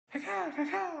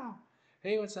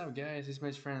Hey, what's up, guys? It's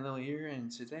my friend Lillie here, and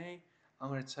today I'm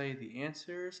going to tell you the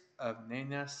answers of Name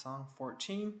That Song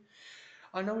 14.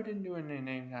 I know we didn't do a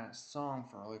Name That Song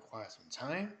for really quite some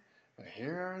time, but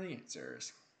here are the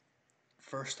answers.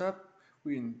 First up,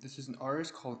 this is an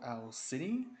artist called Owl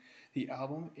City. The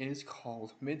album is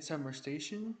called Midsummer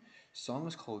Station. Song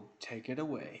is called Take It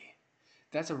Away.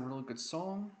 That's a really good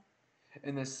song.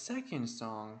 And the second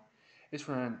song is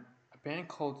from a band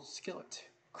called Skillet,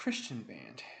 Christian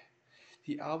band.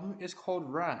 The album is called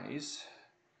Rise.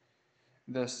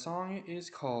 The song is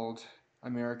called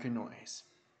American Noise.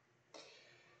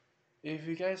 If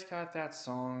you guys got that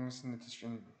songs in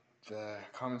the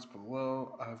comments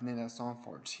below of Name That Song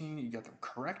 14, you got them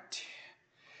correct.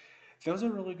 Those are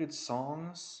really good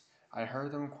songs. I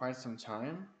heard them quite some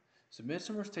time. So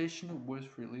Midsummer Station was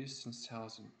released in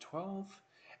 2012,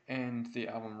 and the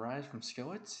album Rise from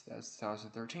Skillet, that's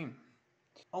 2013.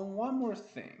 One more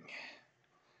thing.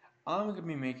 I'm going to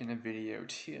be making a video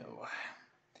too.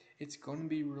 It's going to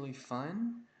be really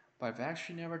fun, but I've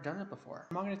actually never done it before.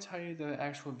 I'm not going to tell you the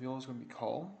actual video is going to be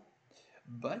called,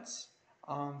 but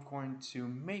I'm going to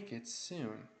make it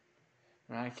soon,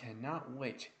 and I cannot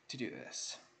wait to do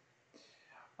this.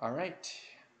 Alright,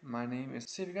 my name is...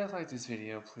 So if you guys liked this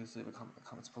video, please leave a comment in the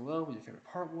comments below what your favorite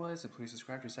part was, and please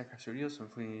subscribe to Xadcraft videos,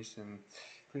 and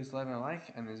please leave a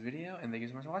like on this video, and thank you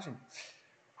so much for watching.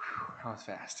 Whew, that was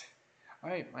fast.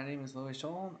 Alright, my name is Lillie.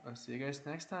 I'll see you guys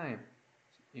next time.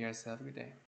 You guys have a good day.